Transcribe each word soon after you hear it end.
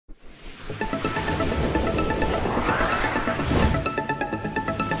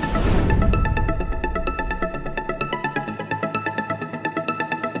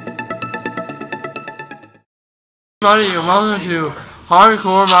Buddy, welcome to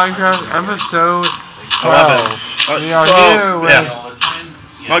Hardcore Minecraft episode 12. We are 12, here with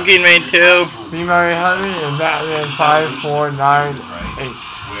Monkey Main 2, me, Mary Henry, and Batman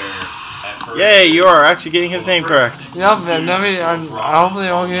 5498. Yay, you are actually getting his name correct. Yep, and then hopefully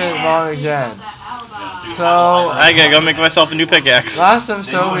I won't get it wrong again. So, I gotta go make myself a new pickaxe. last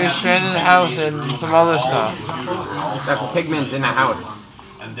episode we expanded the house and some other stuff. That pigman's in the house.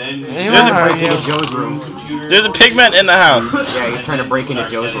 He There's won't a hurt Break into you. Joe's room. There's a pigment in the house. Yeah, he's trying to break into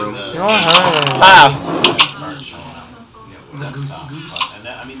Joe's room. He won't hurt you. Ah!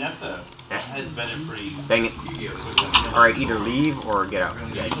 Dang it. Alright, either leave or get out.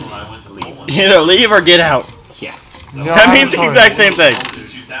 Yeah, leave. Either leave or get out. Yeah. No, That means the exact same thing.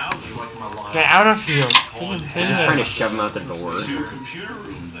 Get out of here. I'm just trying to shove him out the door.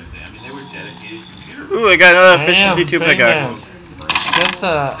 Ooh, I got another efficiency 2 pickaxe. Get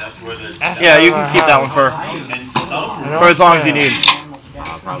the Yeah, you can keep that one for as long as you need.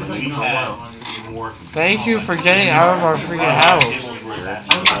 Probably. Thank you for getting out of our freaking house.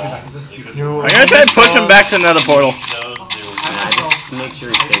 I'm gonna try to push him back to another portal. Nah, just make sure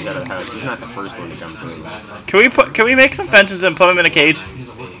he stays out of the house. He's not the first one to come through. Can we make some fences and put him in a cage?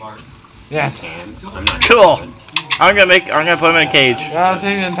 Yes. I'm not Cool. I'm gonna put him in a cage. Yeah,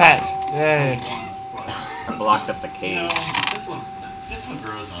 pigman pet. Yay. I blocked up the cave.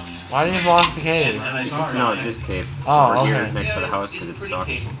 Why do you block the cave? No, this cave. Oh, Over here okay. next to the house because it sucks.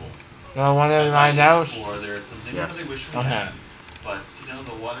 You want to find out? Yes. Okay. But you know,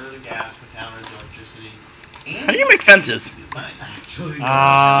 the water, the gas, the counters, the electricity. How do you make fences?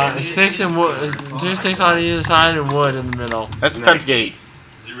 Sticks and wood. Two sticks on either side and wood in the middle. That's a fence gate.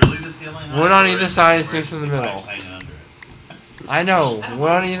 Is it really the ceiling? Wood on either side, sticks in the middle. I know.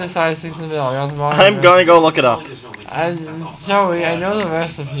 Wood on either side, sticks in the middle. I'm gonna go look it up. Sorry, I know the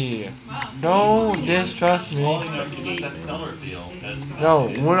recipe. Don't distrust me. No,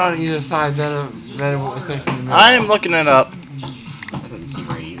 wood on either side, then sticks in the middle. I am looking it up. That doesn't seem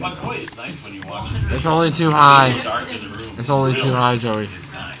right either. It's only too high. It's only too high, Joey.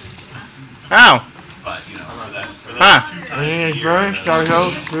 How? Huh? Are you using birch, dark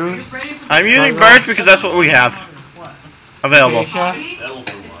oak, spruce? I'm using birch because that's what we have available. Acacia?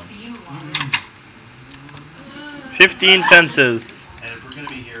 15 fences.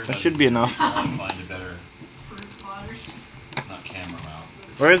 That should be enough.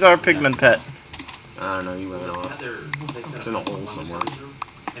 Where's our pigment pet? I don't know, you ran off. It's in a hole somewhere.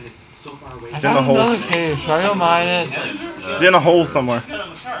 He's in the hole. Another cave. Should I go mine it? He's in a hole somewhere. Oh, I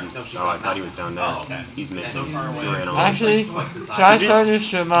thought he was down there. He's missing. He ran off. Actually, should I start a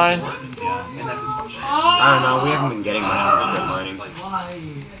strip mine? I don't know, we haven't been getting much from strip mining.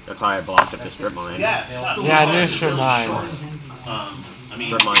 That's why I blocked up the strip mine. Yeah, I do strip mine.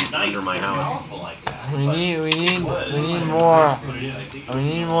 Strip mine's under my house. We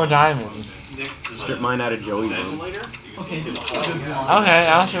need more diamonds. Strip mine out of Joey's room. Okay,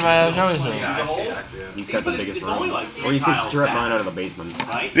 I'll strip mine out of Joey's room. He's got the biggest room. Or you can strip mine out of the basement.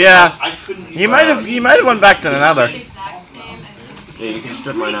 Yeah. He might have went back to the nether. Yeah, you can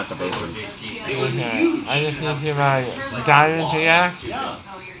strip mine out the basement. Okay, I just need to get my diamond pickaxe.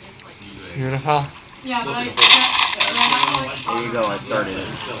 Beautiful. There you go, I started it.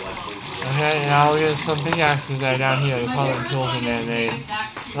 Okay, and I'll get some pickaxes that are down here. They call them tools and man-made.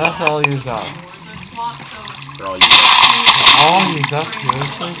 That's all used up. They're all used up. All used up?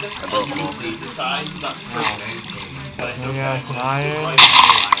 Seriously? I broke them all. Wow. We got some iron.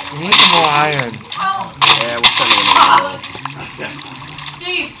 We need some more iron. Yeah, we're starting to get a What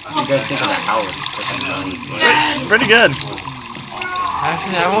do you guys think of the house? That's nice, right? Pretty good.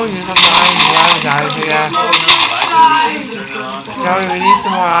 Actually, I won't use up the iron for our diamond pickaxe. Joey, we need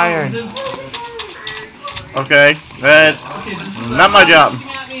some more iron. Okay, that's not my job.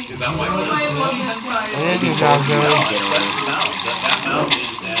 It is your job, Joey.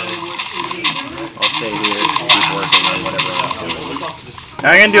 I'll stay here, keep working on whatever I'm doing.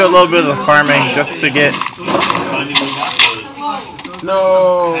 I'm gonna do a little bit of farming just to get.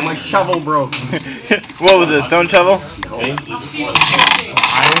 No, my shovel broke. What was it? Stone shovel? No. Iron shovel?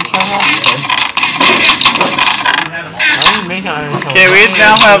 I didn't make an iron shovel. Okay, we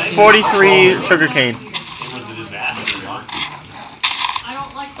now have 43 sugarcane.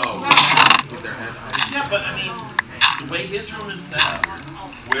 Yeah, but I mean, the way his room is set up,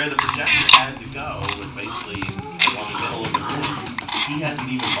 where the projector had to go was basically along the middle of the room. He hasn't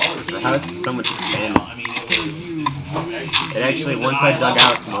even bothered. The house is so much expanded. I mean, It actually, once I dug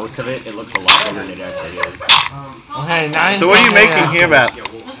out most of it, it looks a lot bigger than it actually is. Okay, nice. So what are you making here, Matt?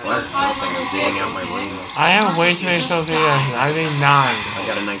 What? Nothing. I'm digging out my room. I have way too many stuff here. I made 9. I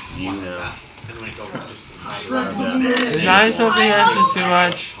got a nice view now. Is 9 so big X is too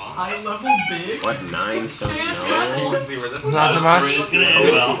much? What, 9 stone? No. Not too much?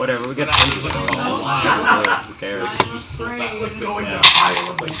 Oh, whatever, we got 10 stone. Who cares? I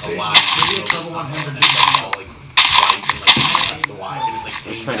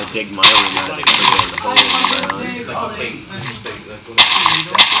was trying to dig my room out of the hole in the ground.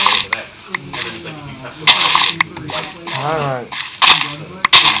 Alright.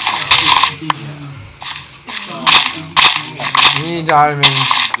 We need diamonds.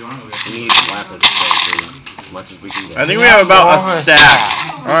 We need lapis too, as much as we can get. I think we have about a stack.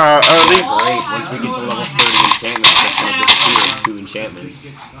 At least. Great, once we get to level 30 enchantments, that's going to disappear in 2 enchantments.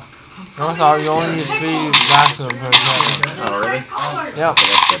 No, sorry, you only use 3 maximum per enchantment. Oh, really? Yep. Okay,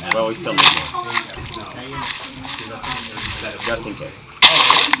 that's good. Well, we still need more. Just in case.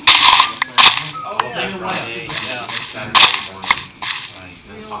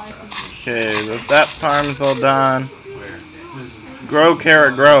 Okay, that farm's all done. Grow,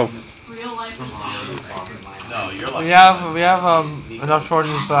 carrot, grow. We have enough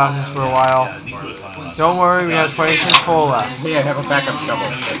shortages boxes for a while. Don't worry, we have 26 coal left. Yeah, have a backup shovel.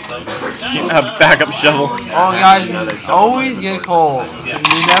 A backup shovel. Oh guys, always get coal. You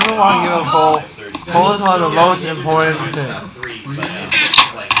never want to give up coal. Coal is one of the most important things.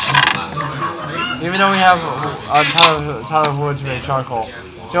 Even though we have a ton of wood to make charcoal.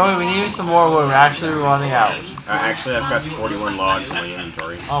 Joey, we need some more wood. We're actually running out. Actually, I've got 41 logs in my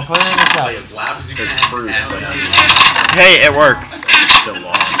inventory. Oh, put it in the chest. It's spruce, but Hey, it works. it's still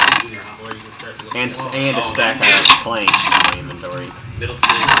logs. And a stack of planks in my inventory.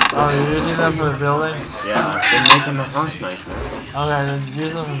 Oh, you're using them for the building? Yeah, I've been making the house nice now. Okay, then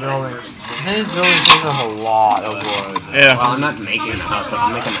use them for building. This building takes up a lot of wood. Yeah. Well, I'm not making the house,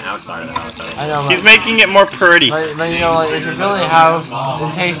 I'm making the outside of the house. I know, He's making it more pretty. but you know, like, if you're building a house,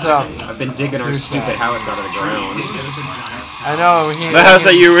 it takes up. I've been digging our stupid house out of the ground. I know, we can The house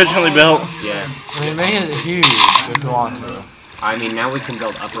that you originally built. Yeah. We can make it huge if you want to. I mean, now we can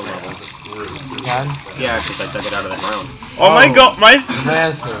build upper levels. You can? Yeah, because I dug it out of the ground. Oh my god,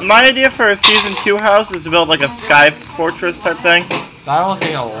 Massive. my idea for a season 2 house is to build like a sky fortress type thing. That will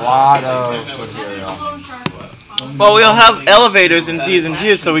take a lot of material. Well, we'll have elevators in season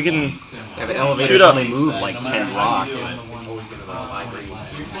 2 so we can Yeah, but elevators shoot up. only move like 10 blocks.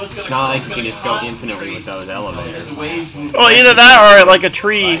 It's not like you can just go infinitely with those elevators. Well, either that or like a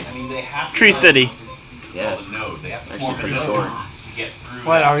tree city. Yeah, actually pretty short.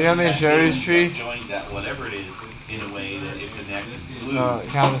 What, are we gonna make Jerry's tree?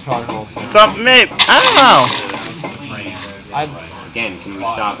 Countless particles. Some maybe I Again, can we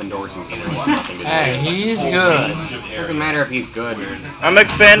stop endorsing someone who has nothing to do? Hey, he's good. Doesn't matter if he's good. don't know. I'm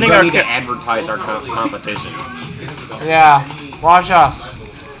expanding We our don't need to advertise our competition. Yeah, watch us.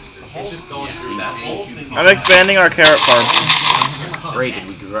 I'm expanding our carrot farm. Great,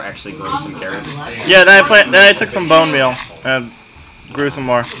 did we actually grow some carrots? Yeah, then I took some bone meal and grew some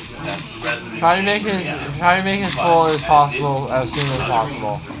more. Try to make it as full as possible as soon as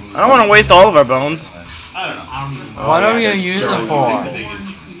possible. I don't want to waste all of our bones. What are we gonna use them for?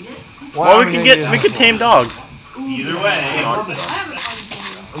 Well, we can tame dogs. Either way.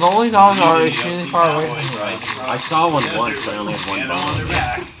 The only dogs are extremely far away from here. I saw one once, but I only had one bone,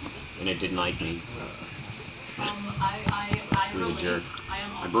 and it didn't like me. It was a jerk.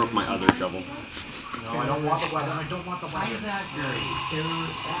 I broke my other shovel. No, I don't want the weather. I don't want the weather.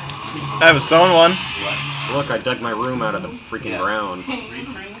 I have a stone one. Look, I dug my room out of the freaking ground.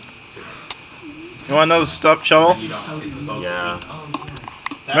 You want another stuffed shovel? Yeah.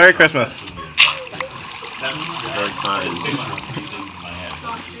 Merry Christmas. Very kind.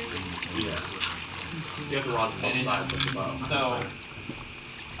 So,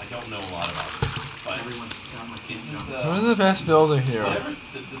 I don't know a lot about it, but Who's the best builder here?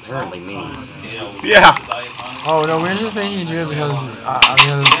 Apparently me. Yeah. Oh no, we're just making you do it because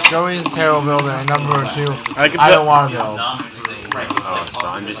Joey's a terrible builder, and number 2, I can I don't want to build. Oh, so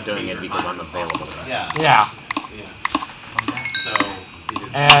I'm just doing it because I'm available. Yeah.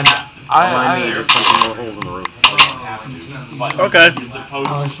 And I mean, just punching more holes in the roof. Okay. At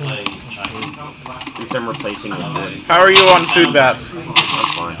least I'm replacing with wood. How are you on food bats? I'm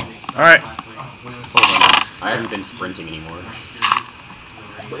fine. Alright. Hold on. I haven't been sprinting anymore.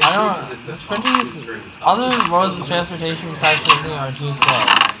 Sprinting is, other modes of transportation besides sprinting are too slow.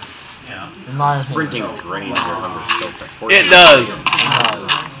 In my opinion. Sprinting drains your hunger so fast. It does.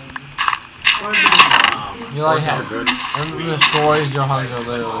 You like Horses are good. it destroys your hunger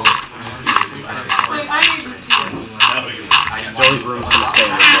literally. Joey's room's gonna stay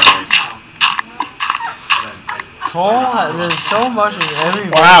underground. Coal, there's so much in every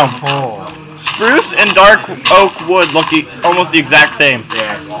Wow. coal. Spruce and dark oak wood look almost the exact same.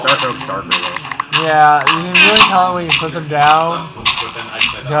 Yeah, dark oak's darker though. Yeah, you can really tell when you put them down.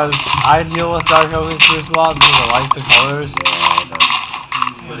 Because I deal with dark oak and spruce a lot because I like the colors.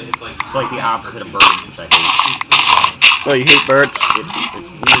 It's like the opposite of birds, which I hate. Oh, you hate birds? It's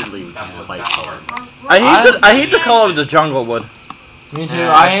weirdly light color. I hate the color of the jungle wood. Me too.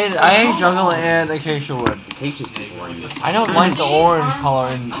 I hate jungle and acacia wood. Acacia's too boring. I don't like the orange color.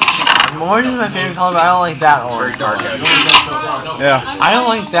 And orange is my favorite color, but I don't like that orange color. Yeah. I don't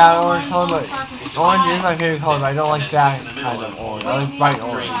like that orange color, but orange is my favorite color, but I don't like that kind of orange. I like bright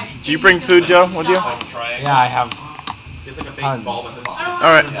orange. Do you bring food, Joe, with you? Yeah, I have tons.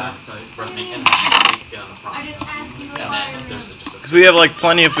 Alright. Because we have like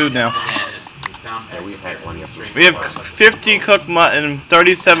plenty of food now. Yeah, we've had plenty of food. We have 50 cooked mutton,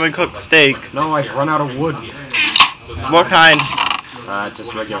 37 cooked steak. No, I've run out of wood. What kind?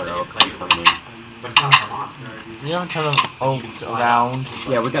 Just regular oak. Coming in. You have a ton of oak around.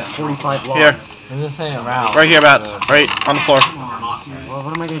 Yeah, we got 45 logs. Here. I'm just saying around. Right here, Bats. Right on the floor. Well,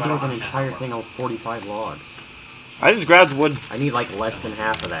 what am I going to do with an entire thing of 45 logs? I just grabbed wood. I need like less than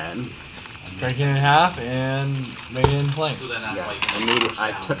half of that. Break it in half and make it in planks. Yeah,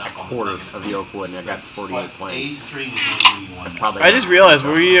 I took a quarter of the oak wood and I got 48 planks. That's probably. I just realized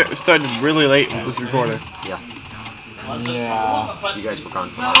we started really late with this recording. Yeah. Yeah. You guys were gone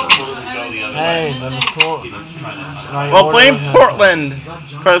for Hey, let me cool. Well, blame Portland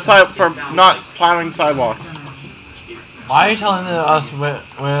for not plowing sidewalks. Why are you telling us where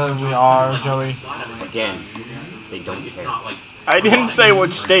we are, Joey? Again, they don't care. I didn't say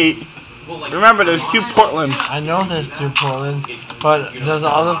which state. Remember, there's 2 Portlands. I know there's 2 Portlands, but does the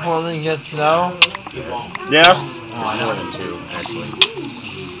other Portland get snow? Yeah? More than 2, actually.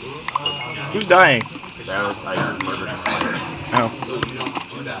 Who's dying? That was I murdered a spider. Oh.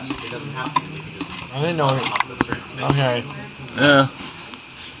 I didn't know. Okay. Yeah.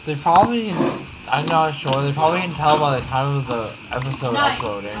 They probably. I'm not sure. They probably can tell by the time of the episode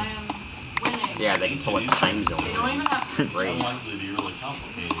uploading. Yeah, they can tell what time zone we're in. Great.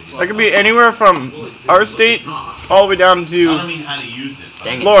 That could be anywhere from our state all the way down to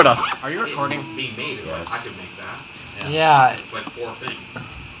Florida. Are you recording? Yes. I could make that. Yeah. It's like 4 things.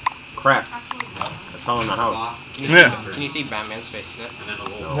 Crap. I fell in the house. Can you see Batman's face in it?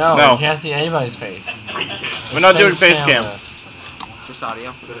 No, No. you can't see anybody's face. We're not doing face cam. Just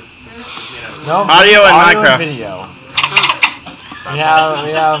audio? No. Audio and audio Minecraft. Video. We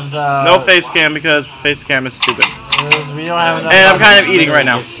have the. No face cam because face cam is stupid. We don't have enough. And I'm kind of eating right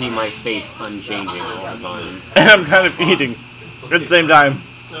now. You just see my face unchanging all the time. And I'm kind of eating at the same time.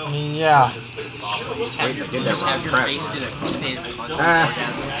 Yeah. Just have your face in a state of constant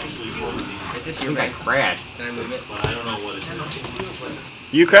orgasm. Is this your I bag? crashed. Can I move it?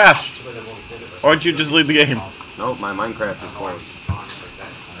 You crashed. Or did you just leave the game? Nope, my Minecraft is closed.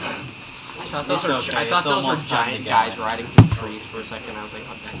 I thought those were giant guys riding through trees for a second. I was like,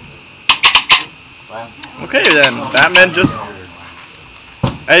 okay. Okay then, Batman just...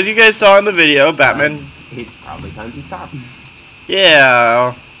 As you guys saw in the video, Batman... It's probably time to stop.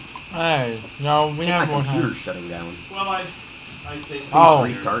 Yeah... Hey, no, we have more My computer's time. shutting down. Well, I'd say Oh.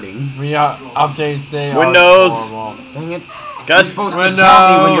 Restarting. We updates they Windows. are horrible. Dang it. God, You're supposed to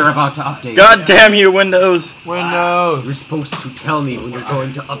tell me when you're about to update. God damn you, Windows! Windows. You're supposed to tell me when you're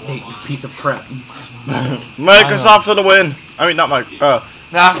going to update, you piece of crap. Microsoft for the win. I mean, not Mac for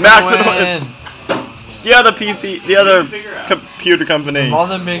the for win. The other PC, the other computer company.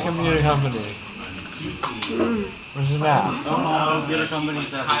 Mother big computer company. Which is Mac.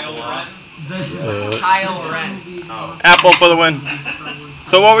 Kyle Ren. Apple for the win.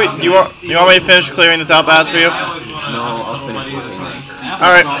 So what you want me to finish clearing this out, Baz, for you? No, I'll finish working.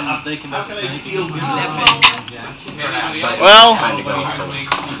 All right. Well,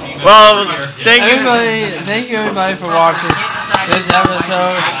 thank you everybody for watching this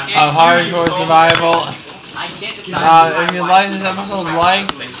episode of Hardcore Survival. If you like this episode,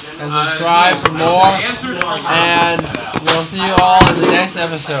 like and subscribe for more, and we'll see you all in the next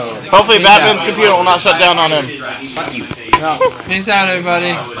episode. Hopefully Batman's computer will not shut down on him. Fuck you. Peace out,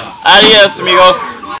 everybody. Adios, amigos.